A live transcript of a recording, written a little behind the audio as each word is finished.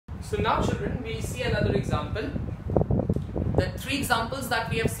So now children, we see another example. The three examples that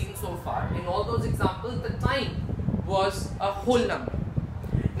we have seen so far, in all those examples, the time was a whole number.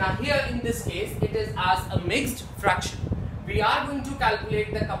 Now here in this case, it is as a mixed fraction. We are going to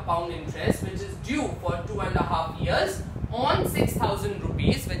calculate the compound interest which is due for 2.5 years on 6,000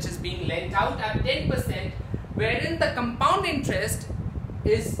 rupees, which is being lent out at 10%, wherein the compound interest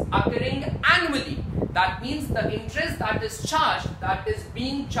is occurring annually. That means the interest that is charged, that is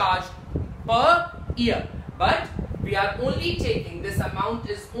being charged per year. But we are only taking, this amount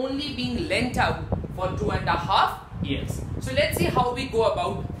is only being lent out for 2.5 years. So let's see how we go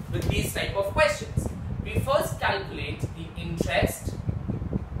about with these type of questions. We first calculate the interest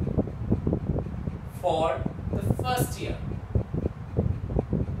for the first year.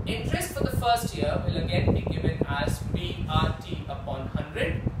 Interest for the first year will again be given as PRT upon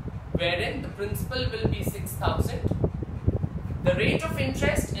 100, wherein the principal will be 6,000. The rate of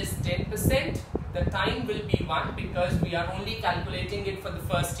interest is 10%. The time will be 1 because we are only calculating it for the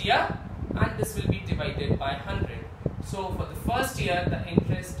first year, and this will be divided by 100. So for the first year, the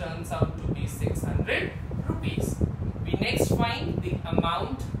interest turns out to be 600 rupees. We next find the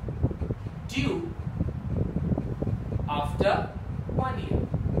amount due after 1 year.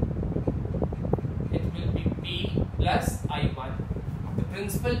 It will be P plus I1. The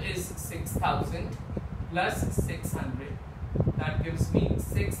principal is 6,000 plus 600. That gives me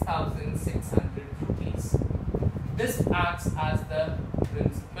 6,600 rupees. This acts as the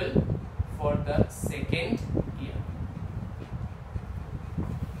principal for the second year.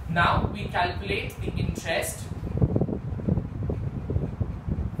 Now we calculate the interest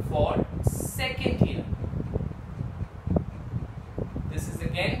for second year. This is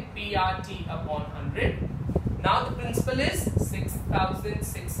again PRT upon 100. Now the principal is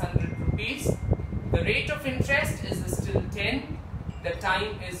 6,600 rupees. The rate of interest is still 10. The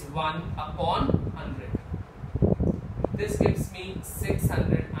time is 1 upon 100. This gives me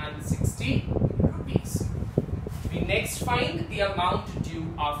 660 rupees. We next find the amount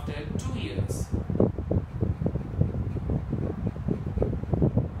due after 2 years.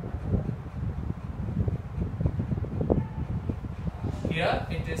 Here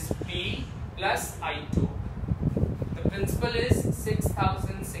it is P plus I2. The principal is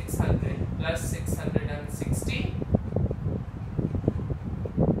 6,600 plus 660,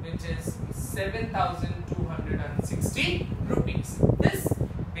 which is 7,260 rupees. This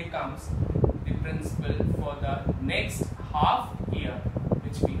becomes the principal for the next half year,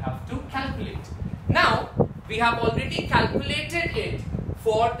 which we have to calculate. Now we have already calculated it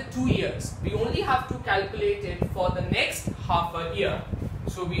for the 2 years. We only have to calculate it for the next half a year.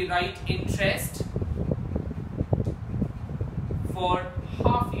 So we write interest for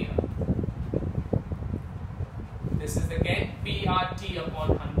half year. This is again PRT upon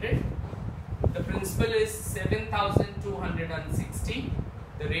 100. The principal is 7,260.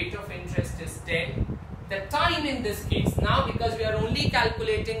 The rate of interest is 10. The time in this case, now because we are only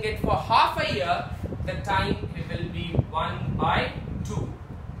calculating it for half a year, the time will be 1 by 2,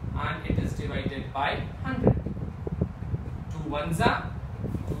 and it is divided by 100. 2 ones are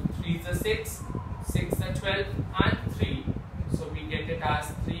 2 threes are 6, 6 are 12, and 3. So we get it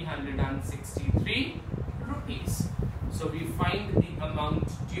as 363 rupees. So we find the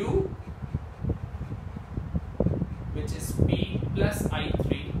amount due, which is P plus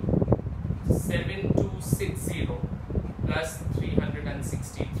I3, 7260 plus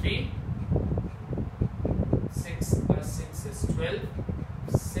 363. 6 plus 6 is 12,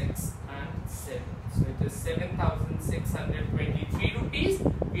 6 and 7. So it is 7,623 rupees.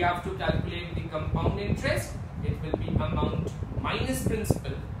 We have to calculate the compound interest. It will be amount minus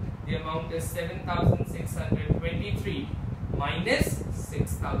principal. The amount is 7,623 minus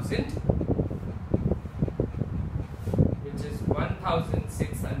 6,000, which is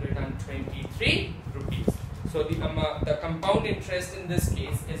 1,623 rupees. So the compound interest in this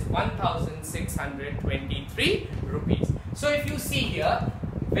case is 1,623 rupees. So if you see here,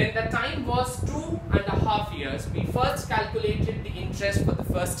 when the time was 2.5 years, we first calculated the interest for the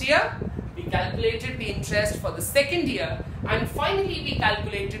first year, we calculated the interest for the second year, and finally we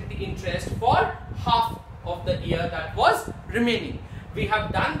calculated the interest for half of the year that was remaining. We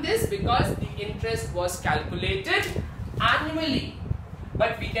have done this because the interest was calculated annually.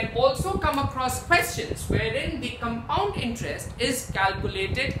 But we can also come across questions wherein the compound interest is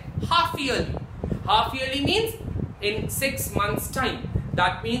calculated half yearly. Half yearly means in 6 months' time.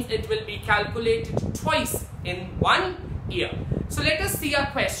 That means it will be calculated twice in 1 year. So let us see a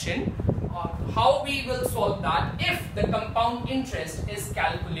question on how we will solve that if the compound interest is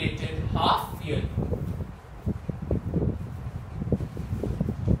calculated half yearly.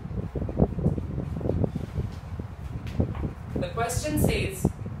 question says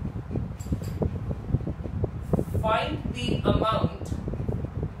find the amount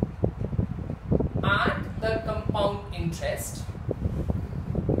and the compound interest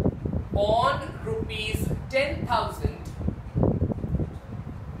on rupees 10,000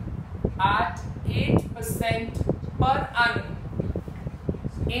 at 8% per annum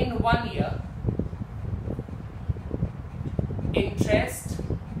in 1 year, interest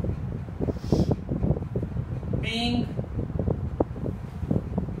being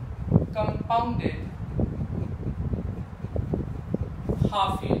compounded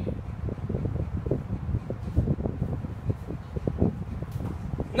half yearly.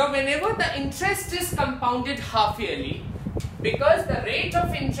 Now, whenever the interest is compounded half yearly, because the rate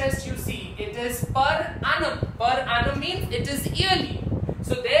of interest you see, it is per annum. Per annum means it is yearly.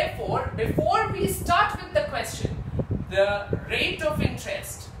 So therefore, before we start with the question, the rate of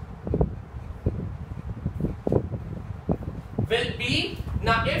interest will be,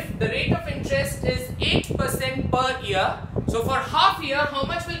 now if the rate of interest is 8% per year, so for half year, how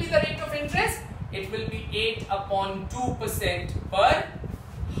much will be the rate of interest? It will be 8 upon 2% per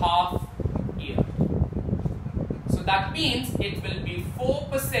half year. So that means it will be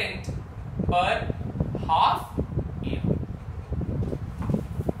 4% per half year.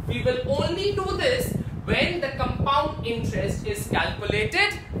 We will only do this when the compound interest is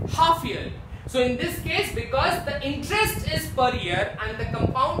calculated half yearly. So in this case, because the interest is per year and the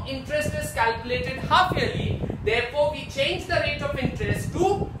compound interest is calculated half yearly, therefore we change the rate of interest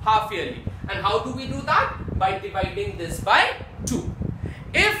to half yearly. And how do we do that? By dividing this by 2.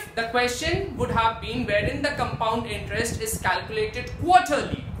 If the question would have been wherein the compound interest is calculated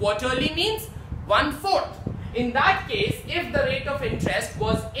quarterly, quarterly means 1/4. In that case, if the rate of interest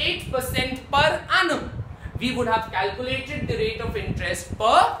was 8% per annum, we would have calculated the rate of interest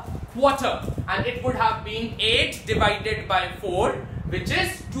per quarter, and it would have been 8 divided by 4, which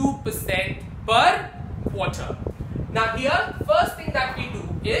is 2% per quarter. Now here, first thing that we do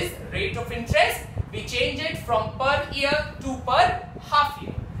is rate of interest. We change it from per year to per half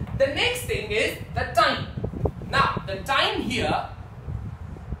year. The next thing is the time. Now, the time here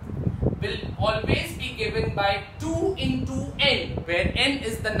will always be given by 2 into n, where n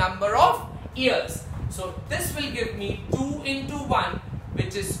is the number of years. So this will give me 2 into 1,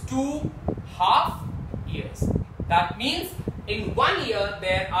 which is 2 half years. That means in 1 year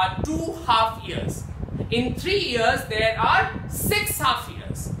there are 2 half years. In 3 years there are 6 half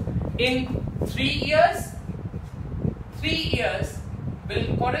years. In 3 years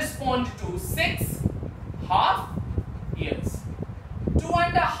will correspond to 6 half years.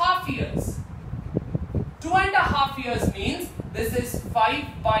 2.5 years. 2.5 years means this is 5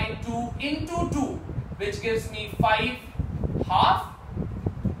 by 2 into 2, which gives me 5 half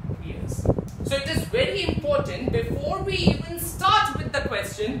years. So it is very important, before we even start with the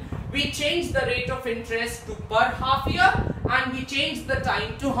question, we change the rate of interest to per half year, and we change the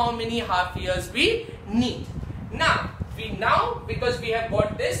time to how many half years we need. Now, because we have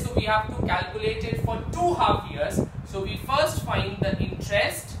got this, so we have to calculate it for 2 half years. So we first find the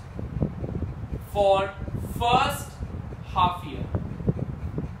interest for first half year.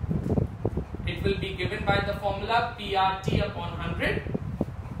 It will be given by the formula PRT upon 100.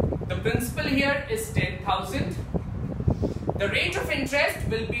 The principal here is 10,000. The rate of interest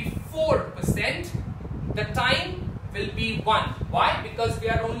will be 4%. The time will be 1. Why? Because we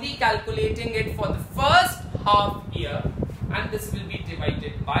are only calculating it for the first half year, and this will be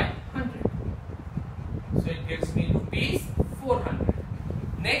divided by 100. So it gives me rupees 400.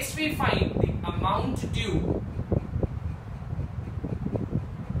 Next we find the amount due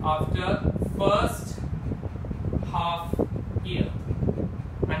after first half year,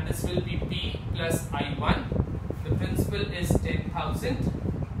 and this will be P plus I1. The principal is 10,000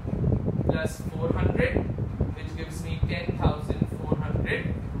 plus 400, which gives me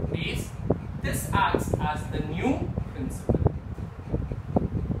 10,400 rupees. This acts as the new principal.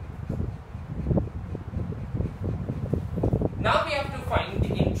 Now we have to find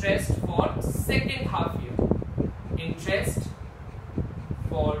the interest for second half year. Interest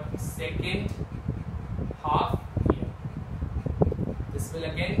for second half year. This will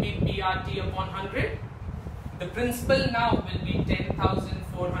again be PRT upon 100. The principal now will be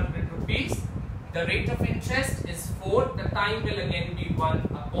 10,400 rupees. The rate of interest is 4. The time will again be 1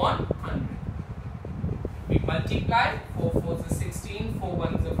 upon 100. We multiply, 4 4s are 16, 4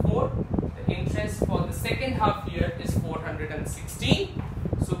 1s are 4. The interest for the second half year is 416.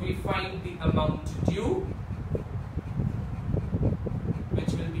 So we find the amount due,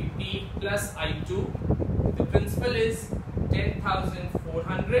 which will be P plus I2. The principal is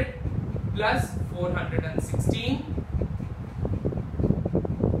 10,400 plus 416.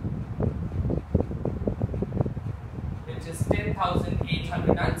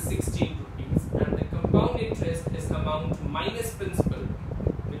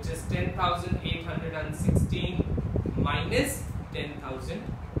 10,816 minus 10,000,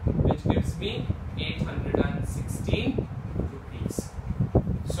 which gives me 816 rupees.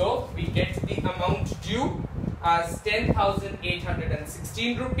 So we get the amount due as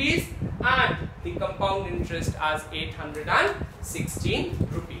 10,816 rupees and the compound interest as 816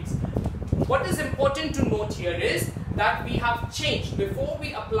 rupees. What is important to note here is that we have changed, before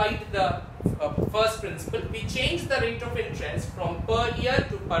we applied the first principle, we changed the rate of interest from per year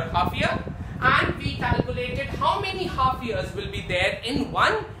to per half year, and we calculated how many half years will be there in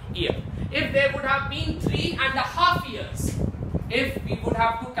 1 year. If there would have been 3.5 years, if we would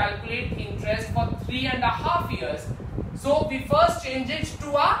have to calculate interest for 3.5 years, so we first change it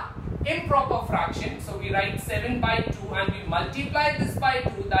to a improper fraction. So we write 7/2 and we multiply this by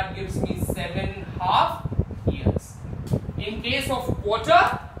 2, that gives me 7 half years. In case of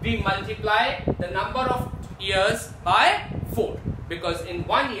quarter, we multiply the number of years by 4, because in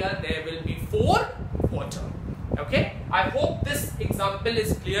 1 year there will be 4 quarters. Okay, I hope this example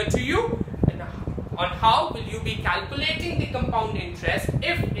is clear to you on how will you be calculating the compound interest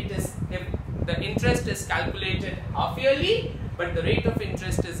if the interest is calculated half yearly but the rate of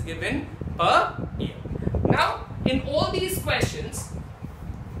interest is given per year. Now in all these questions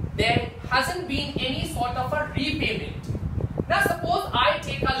there hasn't been any sort of a repayment. Now suppose I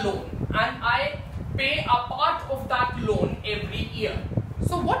take a loan and I pay a part of that loan every year.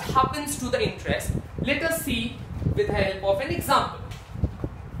 So what happens to the interest? Let us see with the help of an example.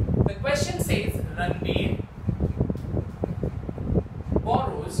 The question says Ranbir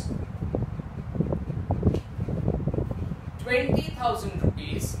borrows 20,000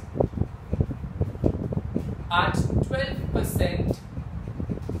 rupees at 12%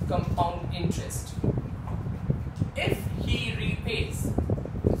 compound interest. If he repays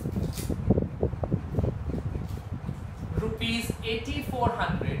rupees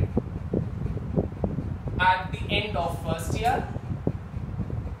 8,400 at the end of first year,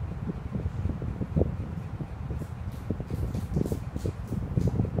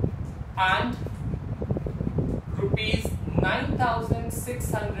 and rupees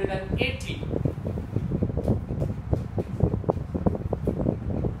 9,680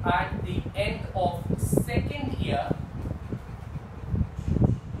 at the end of second year,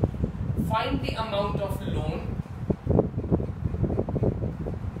 find the amount of loan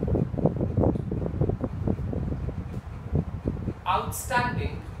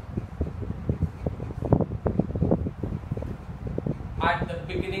outstanding at the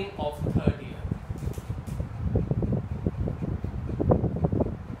beginning of third year.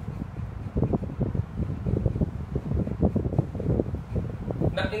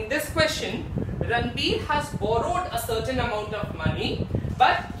 Now in this question, Ranbir has borrowed a certain amount of money,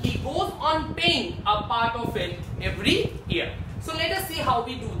 but he goes on paying a part of it every year. So let us see how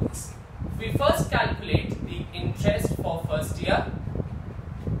we do this. We first calculate the interest for first year,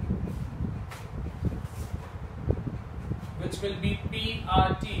 which will be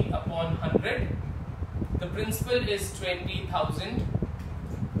PRT upon 100. The principal is 20,000.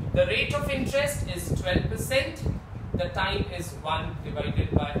 The rate of interest is 12%. The time is 1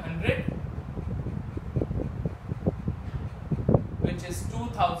 divided by 100, which is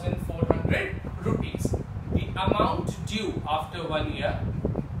 2,400 rupees. The amount due after 1 year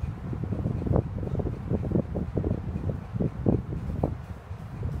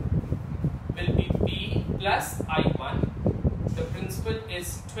will be P plus I1. The principal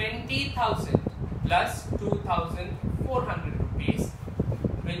is 20,000 plus 2,400 rupees,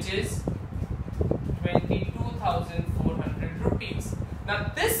 which is 22,400 rupees.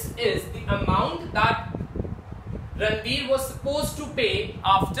 Now this is the amount that Ranbir was supposed to pay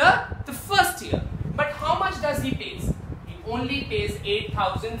after the first year. But how much does he pay? He only pays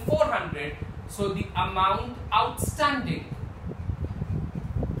 8,400. So the amount outstanding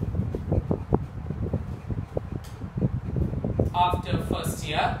after first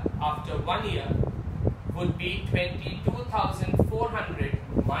year, after 1 year, would be 22,400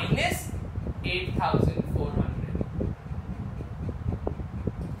 minus 8,400,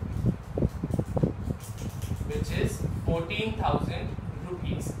 which is 14,000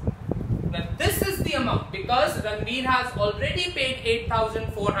 rupees. Now this is the amount, because Ranbir has already paid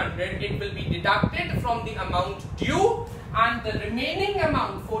 8,400, it will be deducted from the amount due, and the remaining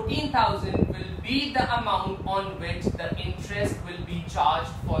amount 14,000 will be the amount on which the interest will be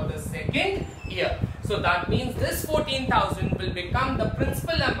charged for the second year. So that means this 14,000 will become the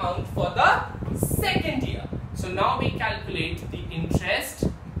principal amount for the second year. So now we calculate the interest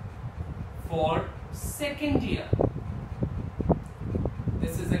for second year.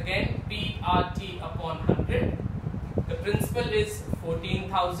 This is again PRT upon 100. The principal is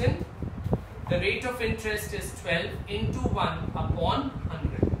 14,000. The rate of interest is 12 into 1 upon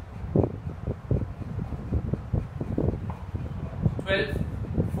 100. 12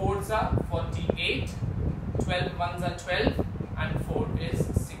 fours are 48, 12 ones are 12, and 4 is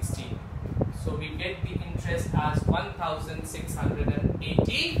 16. So we get the interest as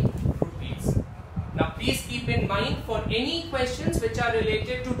 1,680 rupees. Now please keep in mind, for any questions which are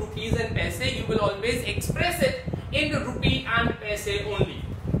related to rupees and paise, you will always express it in rupee and paise only.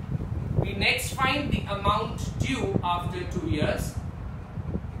 We next find the amount due after 2 years.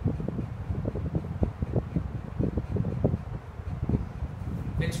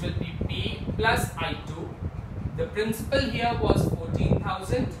 Which will be P plus I2. The principal here was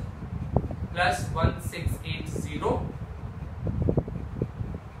 14,000 plus 1,680,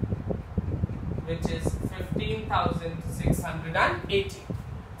 which is 15,680.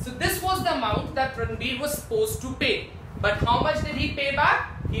 So this was the amount that Ranbir was supposed to pay. But how much did he pay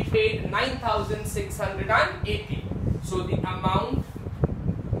back? He paid 9,680. So the amount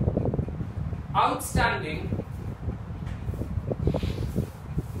outstanding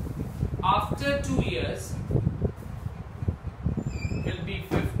after 2 years will be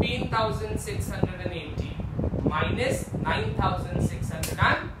 15,680 minus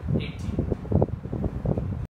 9,680.